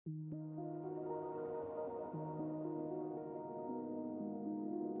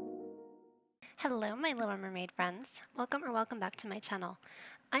Hello, my little mermaid friends. Welcome back to my channel.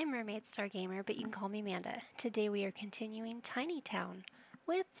 I'm Mermaid Star Gamer, but you can call me Manda. Today we are continuing Tiny Town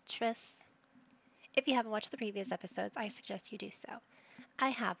with Triss. If you haven't watched the previous episodes, I suggest you do so. I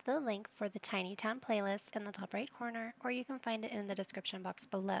have the link for the Tiny Town playlist in the top right corner, or you can find it in the description box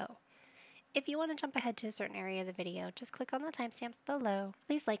below. If you want to jump ahead to a certain area of the video, just click on the timestamps below.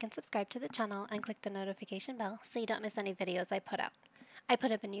 Please like and subscribe to the channel and click the notification bell so you don't miss any videos I put out. I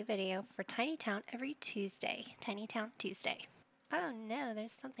put up a new video for Tiny Town every Tuesday. Tiny Town Tuesday. Oh no,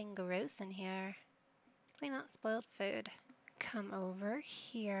 there's something gross in here. Clean out spoiled food. Come over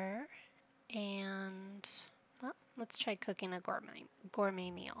here and, well, let's try cooking a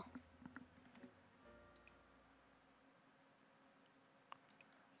gourmet meal.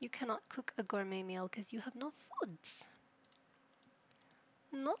 You cannot cook a gourmet meal because you have no foods.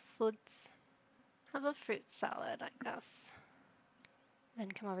 No foods. Have a fruit salad, I guess.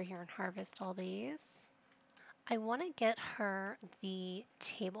 Then come over here and harvest all these. I want to get her the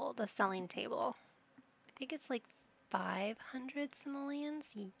table, the selling table. I think it's like 500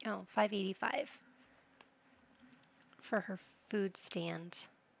 simoleons. Oh, 585 for her food stand.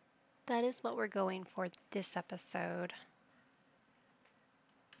 That is what we're going for this episode.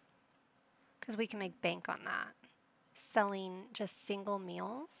 Because we can make bank on that. Selling just single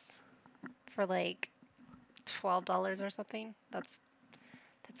meals for like $12 or something. That's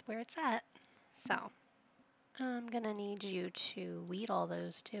where it's at. So I'm gonna need you to weed all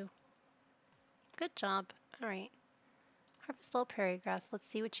those too. Good job. Alright. Harvest all prairie grass. Let's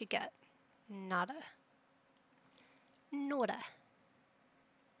see what you get. Nada. Nada.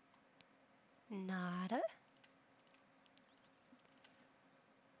 Nada.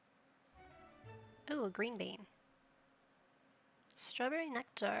 Oh, a green bean. Strawberry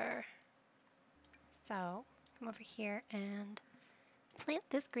nectar. So, come over here and plant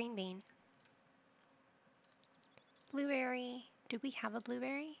this green bean. Blueberry. Do we have a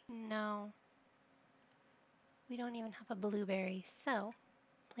blueberry? No. We don't even have a blueberry. So,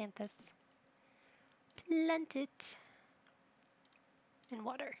 plant this. Plant it. And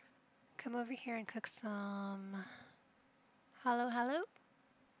water. Come over here and cook some halo.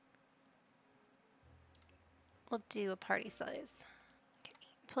 We'll do a party size. Okay,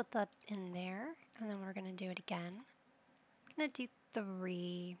 put that in there, and then we're gonna do it again. I'm gonna do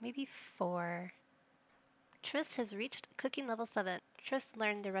 3, maybe 4. Triss has reached cooking level 7. Triss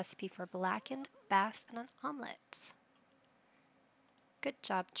learned the recipe for blackened bass and an omelet. Good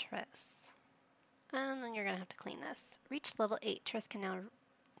job, Triss. And then you're gonna have to clean this. Reached level 8.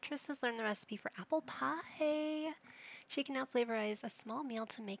 Triss has learned the recipe for apple pie. She can now flavorize a small meal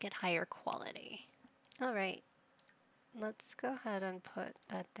to make it higher quality. Alright, let's go ahead and put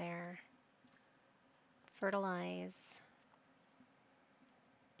that there. Fertilize.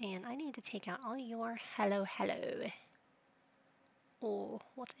 And I need to take out all your hello. Or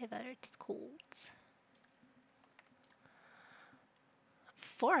whatever it's called.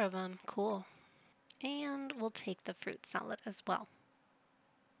 4 of them. Cool. And we'll take the fruit salad as well.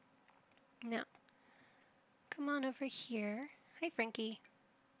 Now, come on over here. Hi, Frankie.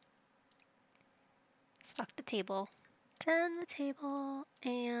 Stock the table. Tend the table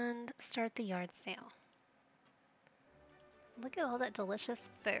and start the yard sale. Look at all that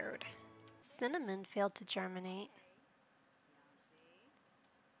delicious food. Cinnamon failed to germinate.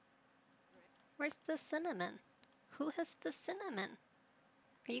 Where's the cinnamon? Who has the cinnamon?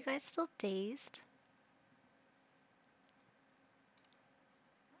 Are you guys still dazed?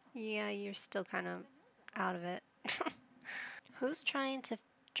 Yeah, you're still kind of out of it. Who's trying to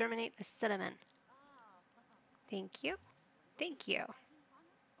germinate a cinnamon? Thank you. Thank you.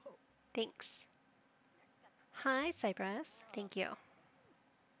 Thanks. Hi, Cypress. Thank you.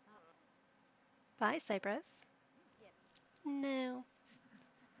 Bye, Cypress. No.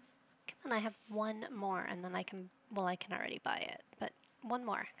 Come on, I have one more and then I can already buy it, but one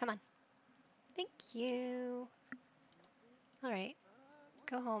more. Come on. Thank you. Alright.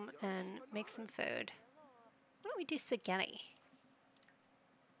 Go home and make some food. Why don't we do spaghetti?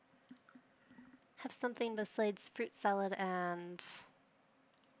 Have something besides fruit salad and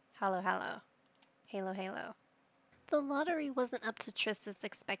halo. Halo. The lottery wasn't up to Triss's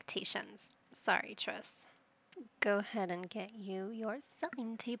expectations. Sorry, Triss. Go ahead and get you your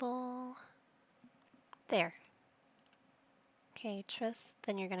selling table. There. Okay, Triss,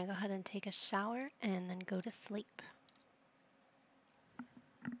 then you're gonna go ahead and take a shower and then go to sleep.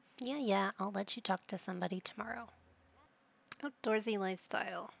 Yeah, I'll let you talk to somebody tomorrow. Outdoorsy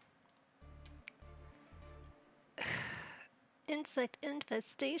lifestyle. Insect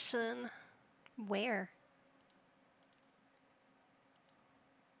infestation. Where?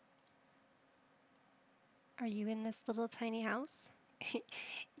 Are you in this little tiny house?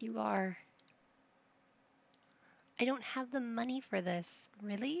 You are. I don't have the money for this.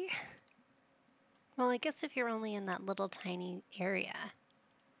 Really? Well, I guess if you're only in that little tiny area,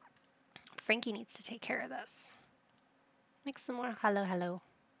 Frankie needs to take care of this. Make some more. Hello, hello.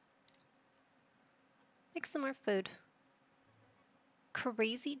 Make some more food.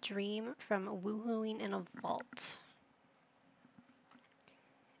 Crazy dream from woohooing in a vault.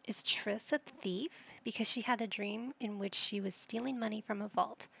 Is Triss a thief? Because she had a dream in which she was stealing money from a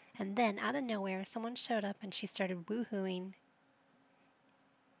vault, and then out of nowhere someone showed up and she started woohooing.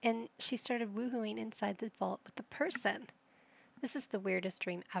 And she started woohooing inside the vault with the person. This is the weirdest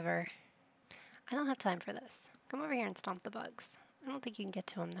dream ever. I don't have time for this. Come over here and stomp the bugs. I don't think you can get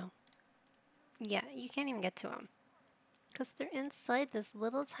to them though. Yeah, you can't even get to them. Because they're inside this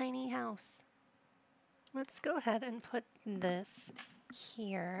little tiny house. Let's go ahead and put this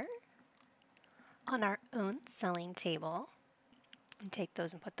here on our own selling table. And take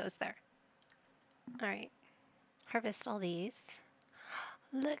those and put those there. Alright. Harvest all these.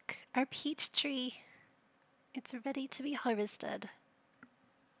 Look, our peach tree. It's ready to be harvested.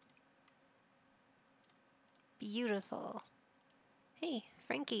 Beautiful. Hey,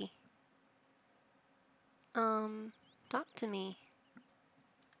 Frankie. Talk to me.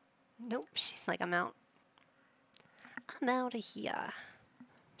 Nope, she's like, I'm out. I'm out of here.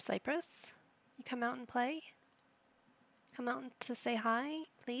 Cypress, you come out and play? Come out to say hi,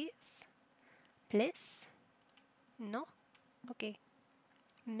 please? Please? No? Okay.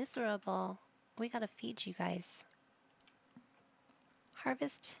 Miserable. We gotta feed you guys.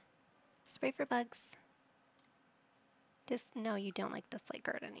 Harvest. Spray for bugs. No, you don't like dislike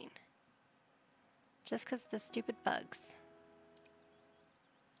gardening. Just 'cause the stupid bugs.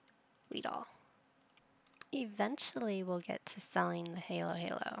 Weed all. Eventually we'll get to selling the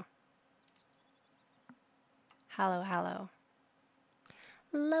Halo. Hallow.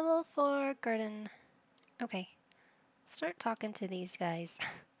 Level 4 garden. Okay. Start talking to these guys.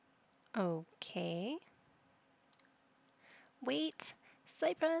 Okay. Wait.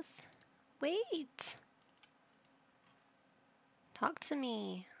 Cypress. Wait. Talk to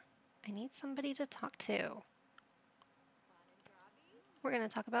me. I need somebody to talk to. We're going to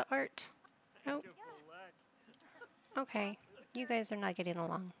talk about art. Oh. Okay. You guys are not getting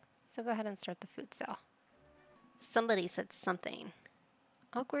along. So go ahead and start the food sale. Somebody said something.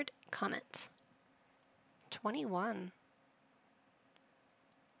 Awkward comment. 21.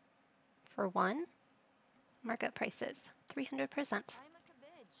 For one, markup prices, 300%.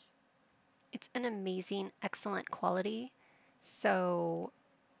 It's an amazing, excellent quality, so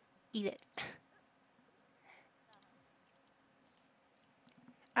eat it.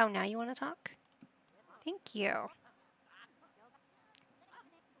 Oh, now you want to talk? Thank you.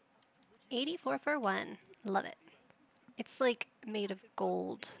 84 for one. Love it. It's like made of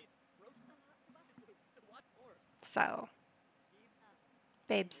gold. So,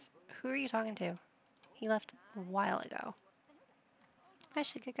 babes, who are you talking to? He left a while ago. I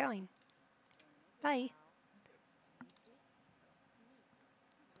should get going. Bye.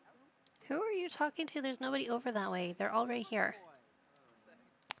 Who are you talking to? There's nobody over that way. They're all right here.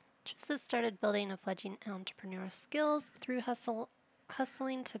 Just has started building a fledgling entrepreneurial skills through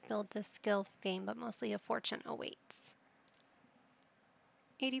hustling to build this skill, fame, but mostly a fortune awaits.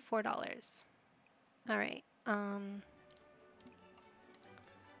 $84. All right.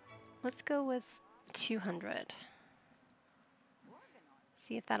 Let's go with 200.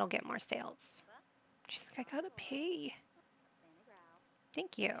 See if that'll get more sales. She's like, I gotta pay.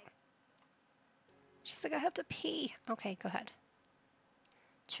 Thank you. She's like, I have to pee. Okay, go ahead.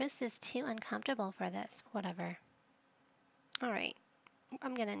 Triss is too uncomfortable for this. Whatever. Alright.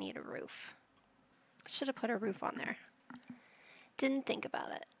 I'm gonna need a roof. Should have put a roof on there. Didn't think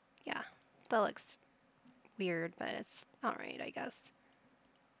about it. Yeah, that looks weird, but it's alright, I guess.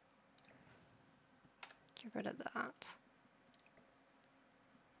 Get rid of that.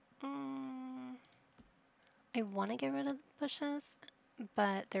 I want to get rid of the bushes,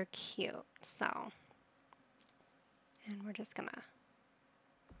 but they're cute, so. And we're just gonna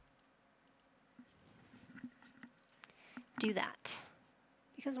do that.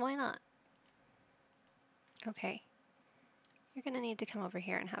 Because why not? Okay. You're gonna need to come over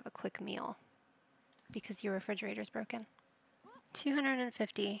here and have a quick meal. Because your refrigerator's broken.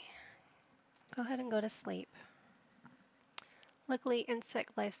 250. Go ahead and go to sleep. Luckily,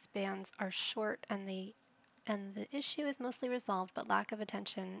 insect lifespans are short and the issue is mostly resolved, but lack of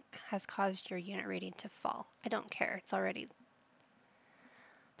attention has caused your unit rating to fall. I don't care. It's already...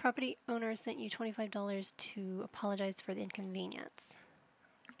 Property owner sent you $25 to apologize for the inconvenience.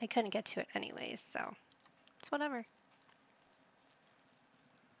 I couldn't get to it anyways, so It's whatever.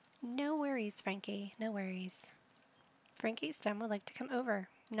 No worries, Frankie. No worries. Frankie's dad would like to come over.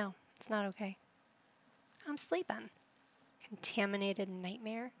 No, it's not okay. I'm sleeping. Contaminated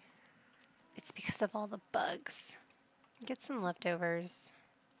nightmare? It's because of all the bugs. Get some leftovers.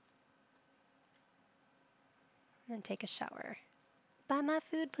 And then take a shower. Buy my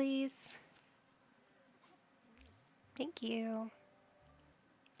food, please. Thank you.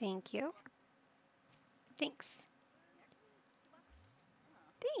 Thank you. Thanks.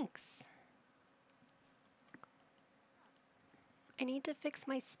 Thanks. I need to fix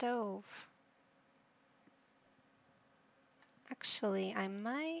my stove. Actually, I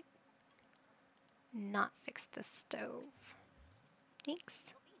might not fix the stove.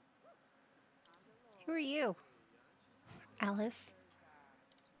 Thanks. Who are you? Alice.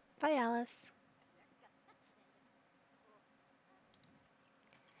 Bye, Alice.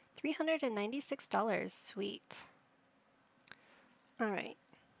 $396. Sweet. Alright.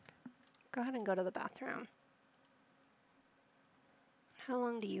 Go ahead and go to the bathroom. How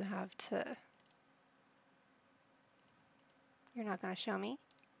long do you have to... You're not going to show me?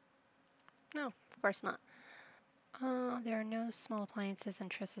 No, of course not. There are no small appliances in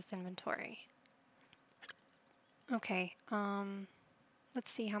Triss's inventory. Okay, let's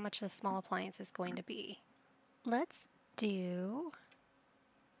see how much a small appliance is going to be. Let's do...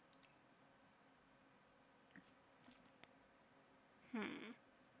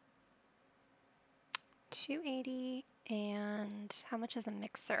 $280, and how much is a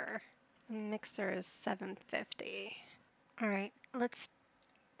mixer? A mixer is $750. Alright, I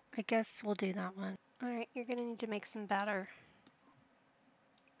guess we'll do that one. Alright, you're gonna need to make some batter.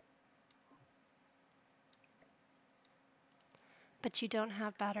 But you don't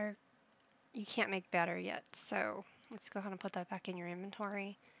have batter. You can't make batter yet, so let's go ahead and put that back in your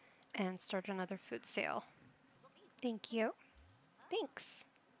inventory and start another food sale. Thank you. Thanks.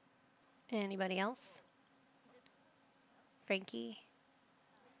 Anybody else? Frankie?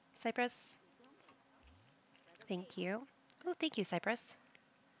 Cypress? Thank you. Oh, thank you, Cypress.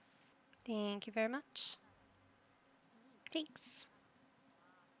 Thank you very much. Thanks.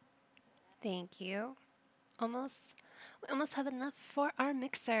 Thank you. We almost have enough for our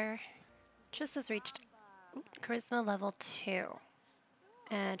mixer. Triss has reached charisma level 2.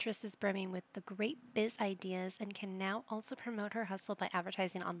 And Triss is brimming with the great biz ideas and can now also promote her hustle by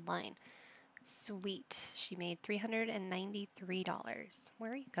advertising online. Sweet. She made $393.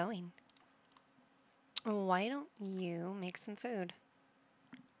 Where are you going? Why don't you make some food?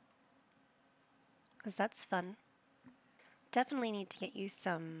 Because that's fun. Definitely need to get you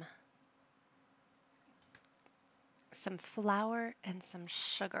some flour and some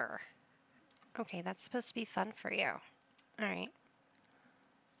sugar. Okay, that's supposed to be fun for you. Alright.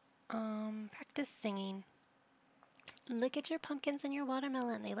 Practice singing. Look at your pumpkins and your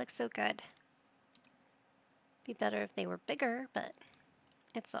watermelon. They look so good. Be better if they were bigger, but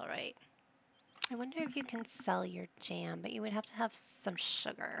it's alright. I wonder if you can sell your jam, but you would have to have some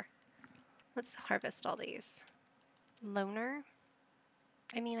sugar. Let's harvest all these. Loner?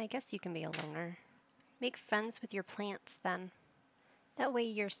 I mean, I guess you can be a loner. Make friends with your plants, then. That way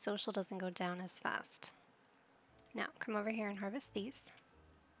your social doesn't go down as fast. Now, come over here and harvest these.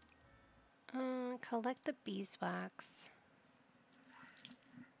 Collect the beeswax.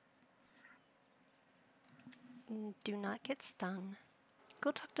 Do not get stung.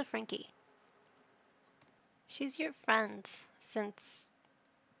 Go talk to Frankie. She's your friend since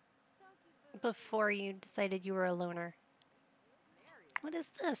before you decided you were a loner. What is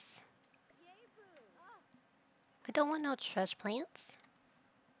this? I don't want no trash plants.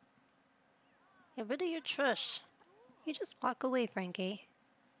 Get rid of your trash. You just walk away, Frankie.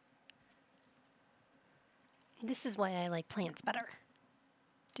 This is why I like plants better.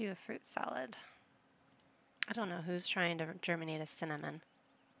 Do a fruit salad. I don't know who's trying to germinate a cinnamon.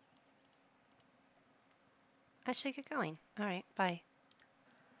 I should get going. Alright, bye.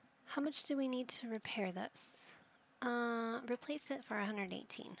 How much do we need to repair this? Replace it for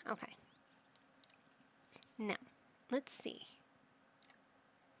 118. Okay. Now, let's see.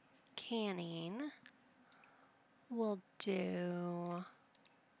 Canning. We'll do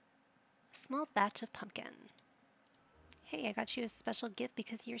a small batch of pumpkin. Hey, I got you a special gift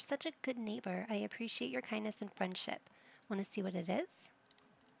because you're such a good neighbor. I appreciate your kindness and friendship. Want to see what it is?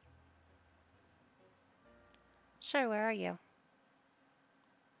 Sure, where are you?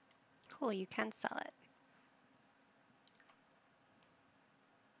 Cool, you can sell it.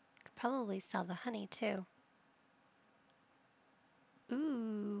 Could probably sell the honey too.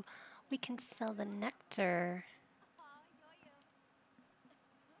 Ooh, we can sell the nectar.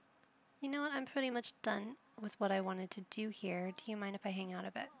 You know what? I'm pretty much done with what I wanted to do here. Do you mind if I hang out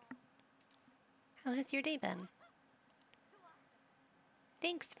a bit? How has your day been?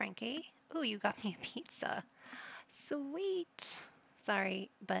 Thanks, Frankie. Oh, you got me a pizza. Sweet. Sorry,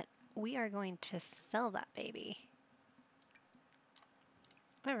 but we are going to sell that baby.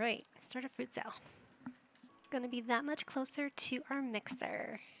 All right, start a fruit sale. Gonna be that much closer to our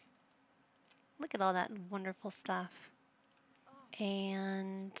mixer. Look at all that wonderful stuff.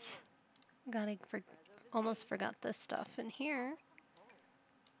 And almost forgot this stuff in here.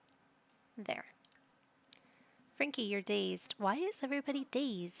 There. Frankie, you're dazed. Why is everybody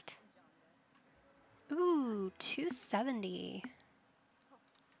dazed? Ooh, 270.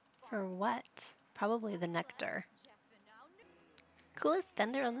 For what? Probably the nectar. Coolest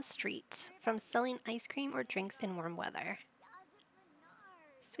vendor on the street, from selling ice cream or drinks in warm weather.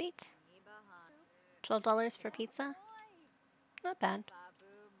 Sweet. $12 for pizza? Not bad.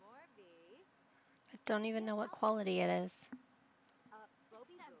 I don't even know what quality it is.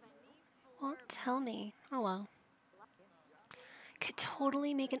 Won't tell me. Oh well. Could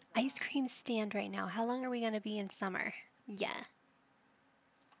totally make an ice cream stand right now. How long are we going to be in summer? Yeah.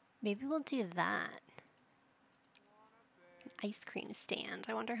 Maybe we'll do that. An ice cream stand.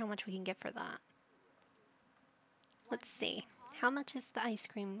 I wonder how much we can get for that. Let's see. How much is the ice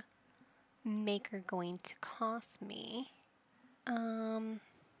cream maker going to cost me?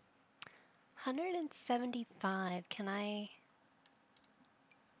 175. Can I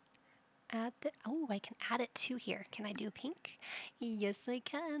add the... Oh, I can add it to here. Can I do pink? Yes, I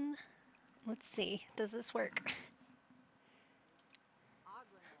can. Let's see. Does this work?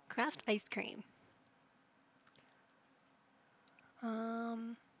 Craft ice cream.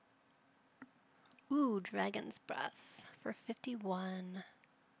 Ooh, Dragon's Breath for 51.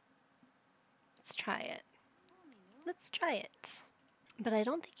 Let's try it. Let's try it. But I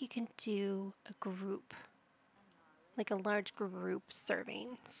don't think you can do a group, like a large group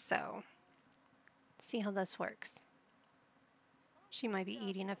serving, so let's see how this works. She might be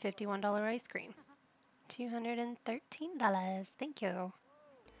eating a $51 ice cream. $213. Thank you.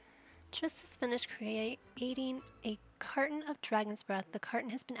 Triss has finished creating a carton of Dragon's Breath. The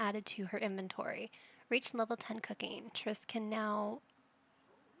carton has been added to her inventory. Reach level 10 cooking. Triss can now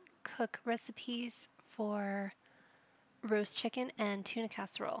cook recipes for roast chicken and tuna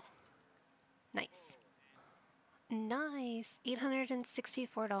casserole. Nice. Nice.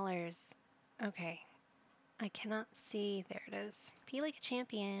 $864. Okay. I cannot see. There it is. Be like a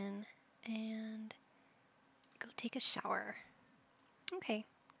champion. And go take a shower. Okay.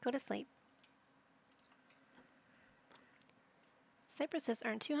 Go to sleep. Cypress has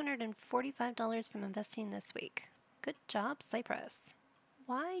earned $245 from investing this week. Good job, Cypress.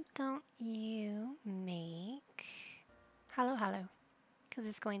 Why don't you make... Hello, hello. Because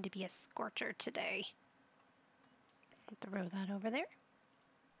it's going to be a scorcher today. Throw that over there.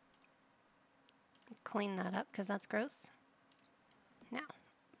 Clean that up because that's gross. Now,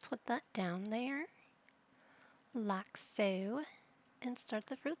 put that down there. Like so. And start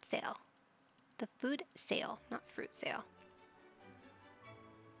the fruit sale. The food sale, not fruit sale.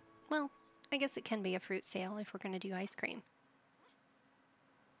 Well, I guess it can be a fruit sale if we're going to do ice cream.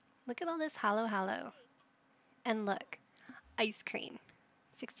 Look at all this hallow hallow. And look, ice cream.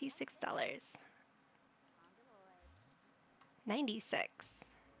 $66. 96.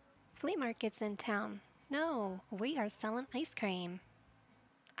 Flea market's in town. No, we are selling ice cream.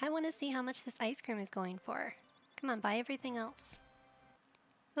 I want to see how much this ice cream is going for. Come on, buy everything else.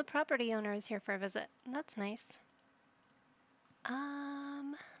 The property owner is here for a visit. That's nice.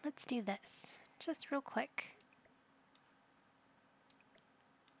 Let's do this. Just real quick.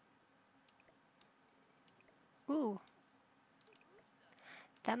 Ooh.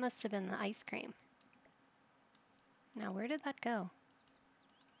 That must have been the ice cream. Now, where did that go?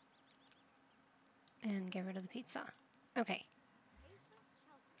 And get rid of the pizza. Okay.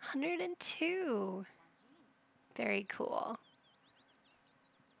 102. Very cool.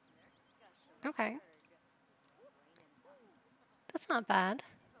 Okay. That's not bad.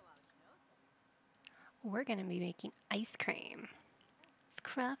 We're going to be making ice cream. Let's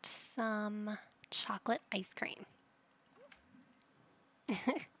craft some chocolate ice cream.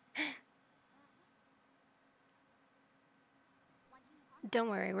 Don't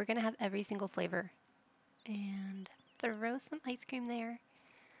worry, we're going to have every single flavor. And throw some ice cream there.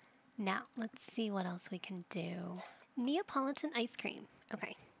 Now, let's see what else we can do. Neapolitan ice cream.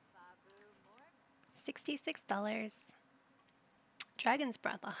 Okay. $66. Dragon's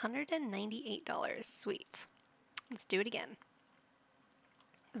Breath, $198. Sweet. Let's do it again.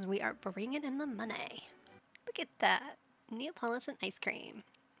 Because we are bringing in the money. Look at that. Neapolitan ice cream.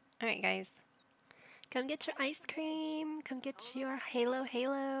 Alright, guys. Come get your ice cream. Come get your Halo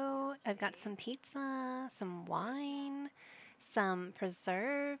Halo. I've got some pizza, some wine, some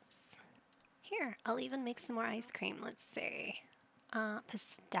preserves. Here, I'll even make some more ice cream. Let's see.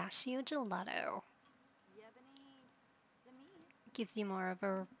 Pistachio gelato. Gives you more of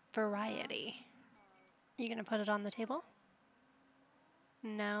a variety. You gonna put it on the table?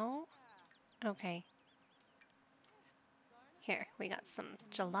 No? Okay. Here, we got some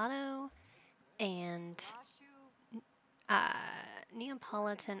gelato and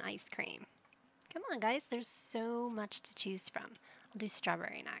Neapolitan ice cream. Come on, guys, there's so much to choose from. I'll do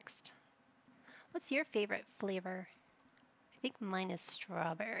strawberry next. What's your favorite flavor? I think mine is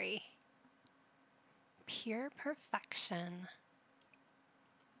strawberry. Pure perfection.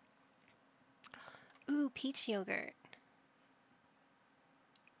 Ooh, peach yogurt.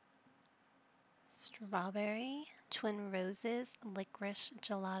 Strawberry, twin roses, licorice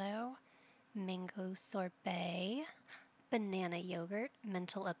gelato, mango sorbet, banana yogurt,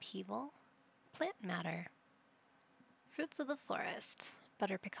 mental upheaval, plant matter, fruits of the forest,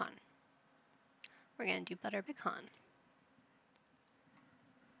 butter pecan. We're going to do butter pecan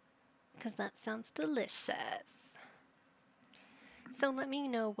because that sounds delicious. So let me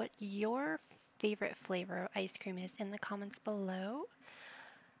know what your favorite flavor of ice cream is in the comments below.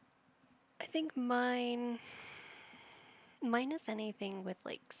 I think mine is anything with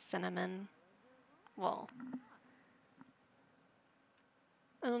like cinnamon. Well,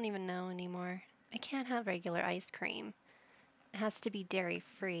 I don't even know anymore. I can't have regular ice cream. It has to be dairy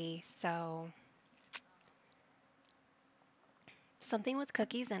free, so something with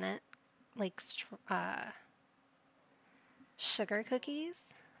cookies in it, like sugar cookies.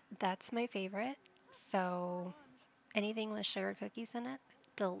 That's my favorite. So anything with sugar cookies in it,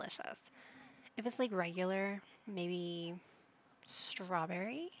 delicious. If it's like regular, maybe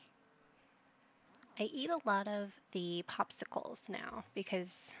strawberry. I eat a lot of the popsicles now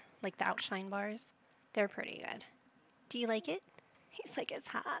because, like the Outshine bars, they're pretty good. Do you like it? He's like, it's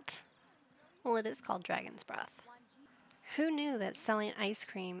hot. Well, it is called Dragon's Breath. Who knew that selling ice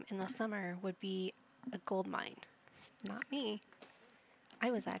cream in the summer would be a gold mine? Not me.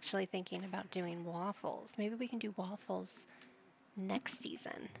 I was actually thinking about doing waffles. Maybe we can do waffles next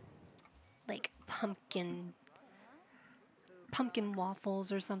season. Like pumpkin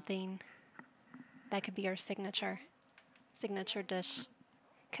waffles or something. That could be our signature dish.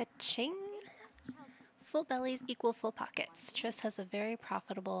 Ka-ching! Full bellies equal full pockets. Tris has a very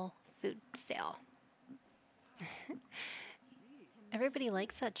profitable food sale. Everybody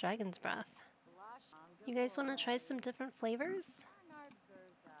likes that dragon's breath. You guys want to try some different flavors?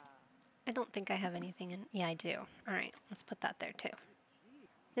 I don't think I have anything in... Yeah, I do. Alright, let's put that there too.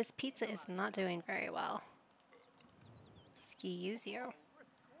 This pizza is not doing very well. Excuse you.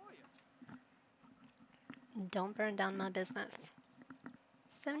 Don't burn down my business.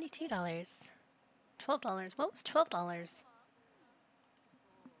 $72. $12. What was $12?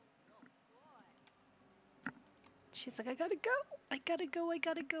 She's like, I gotta go. I gotta go. I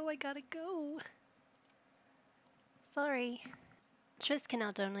gotta go. I gotta go. Sorry. Tris can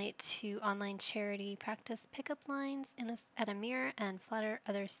now donate to online charity, practice pickup lines at a mirror, and flatter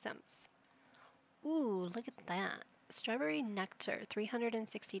other Sims. Ooh, look at that. Strawberry nectar,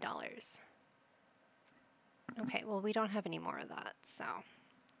 $360. Okay, well, we don't have any more of that, so.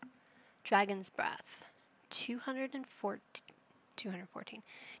 Dragon's breath,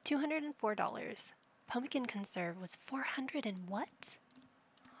 $204. Pumpkin conserve was 400 and what?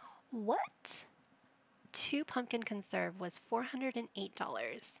 What? 2 pumpkin conserve was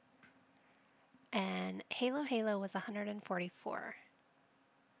 $408. And Halo Halo was $144.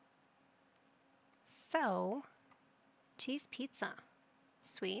 So, cheese pizza.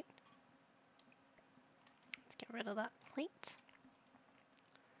 Sweet. Let's get rid of that plate.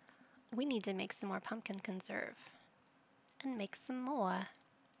 We need to make some more pumpkin conserve. And make some more.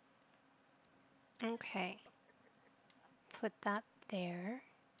 Okay. Put that there.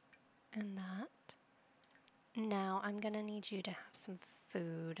 And that. Now I'm gonna need you to have some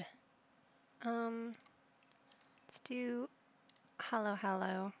food. Let's do hello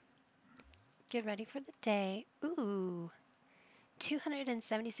hello. Get ready for the day. Ooh.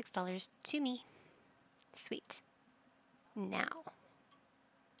 $276 to me. Sweet. Now.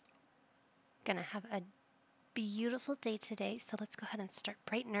 Gonna have a beautiful day today, so let's go ahead and start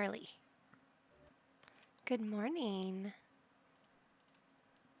bright and early. Good morning.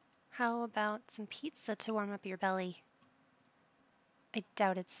 How about some pizza to warm up your belly? I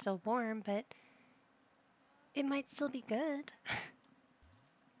doubt it's still warm, but it might still be good.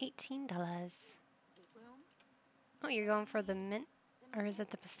 $18. Oh, you're going for the mint? Or is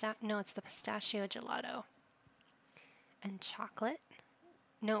it the pistachio? No, it's the pistachio gelato. And chocolate?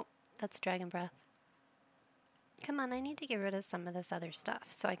 Nope, that's dragon breath. Come on, I need to get rid of some of this other stuff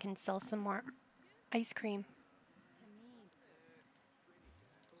so I can sell some more ice cream.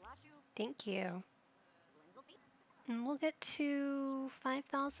 Thank you. And we'll get to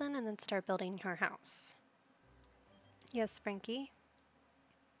 5,000 and then start building her house. Yes, Frankie?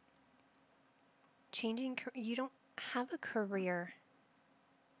 You don't have a career.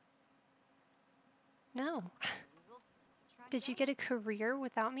 No. Did you get a career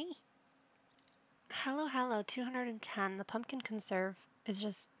without me? Hello, hello, 210. The pumpkin conserve is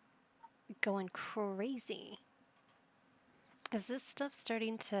just going crazy. Is this stuff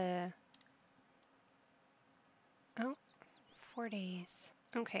starting to... Oh, 4 days.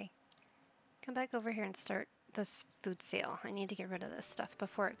 Okay. Come back over here and start this food sale. I need to get rid of this stuff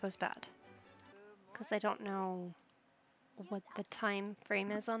before it goes bad. Because I don't know what the time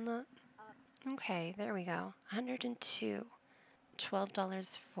frame is on that. Okay, there we go. 102.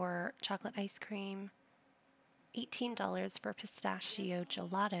 $12 for chocolate ice cream. $18 for pistachio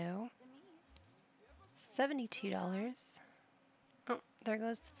gelato. $72. Oh, there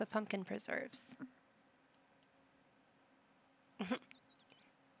goes the pumpkin preserves.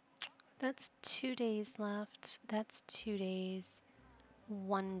 That's 2 days left. That's 2 days.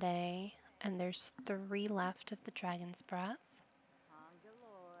 1 day. And there's 3 left of the dragon's breath.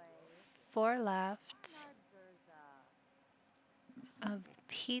 4 left of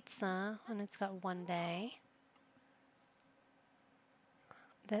pizza, and it's got 1 day.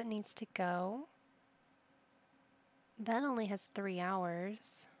 That needs to go. That only has 3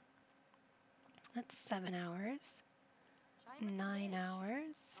 hours. That's 7 hours. 9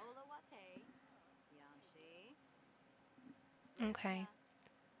 hours. Okay.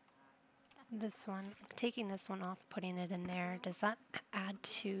 This one, taking this one off, putting it in there, does that add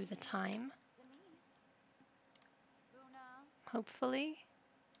to the time? Hopefully.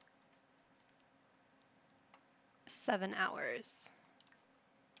 7 hours.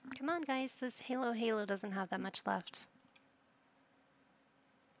 Come on, guys, this Halo doesn't have that much left.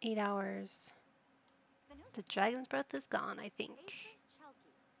 8 hours. The dragon's breath is gone, I think.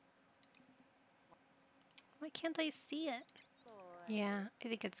 Why can't I see it? Yeah, I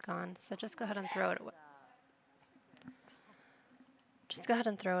think it's gone, so just go ahead and throw it away. Just go ahead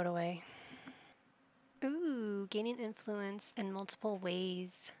and throw it away. Ooh, gaining influence in multiple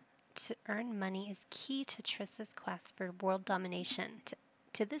ways to earn money is key to Triss's quest for world domination.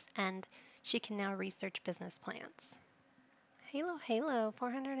 To this end, she can now research business plans. Halo,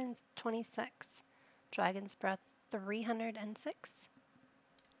 426. Dragon's Breath, 306.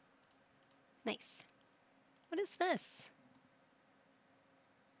 Nice. What is this?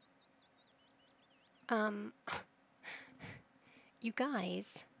 You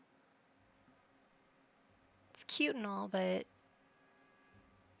guys. It's cute and all, but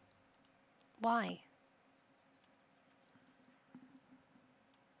why?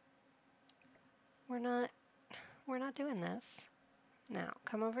 We're not doing this. Now,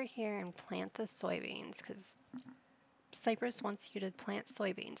 come over here and plant the soybeans, because Cyprus wants you to plant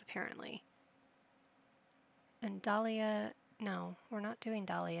soybeans, apparently. And Dahlia, no, we're not doing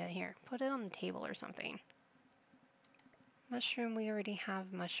Dahlia here. Put it on the table or something. Mushroom, we already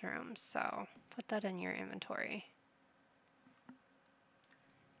have mushrooms, so put that in your inventory.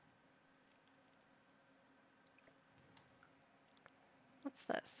 What's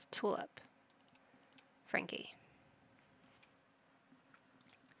this? Tulip. Frankie.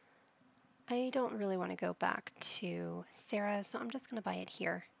 I don't really want to go back to Sarah, so I'm just going to buy it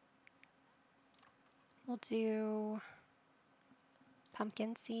here. We'll do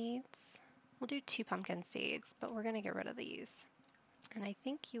pumpkin seeds. We'll do 2 pumpkin seeds, but we're going to get rid of these. And I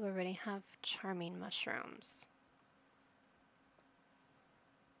think you already have charming mushrooms.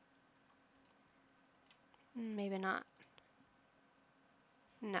 Maybe not.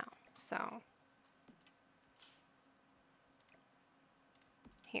 No, so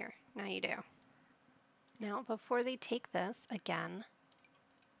here, now you do. Now, before they take this again,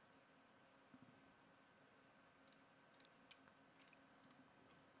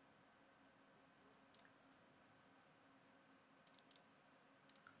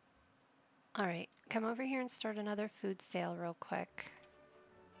 alright, come over here and start another food sale real quick.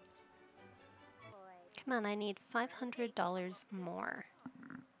 Come on, I need $500 more.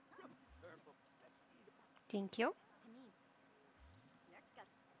 Thank you.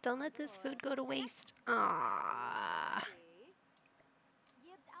 Don't let this food go to waste. Ah,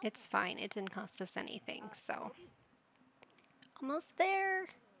 it's fine. It didn't cost us anything, so. Almost there.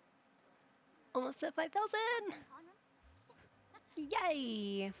 Almost at 5,000.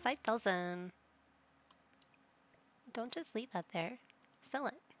 Yay! 5,000. Don't just leave that there. Sell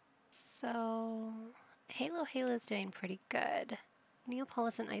it. So, Halo is doing pretty good.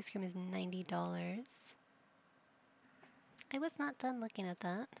 Neapolitan ice cream is $90. I was not done looking at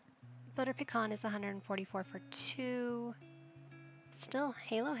that. Butter pecan is 144 for 2. Still,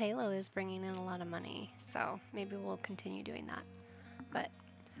 Halo is bringing in a lot of money, so maybe we'll continue doing that. But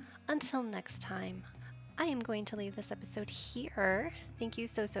until next time, I am going to leave this episode here. Thank you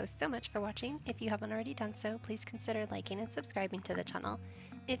so much for watching. If you haven't already done so, please consider liking and subscribing to the channel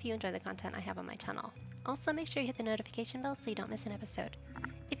if you enjoy the content I have on my channel. Also, make sure you hit the notification bell so you don't miss an episode.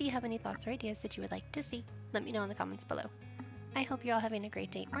 If you have any thoughts or ideas that you would like to see, let me know in the comments below. I hope you're all having a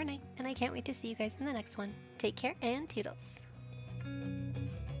great day or night, and I can't wait to see you guys in the next one. Take care and toodles!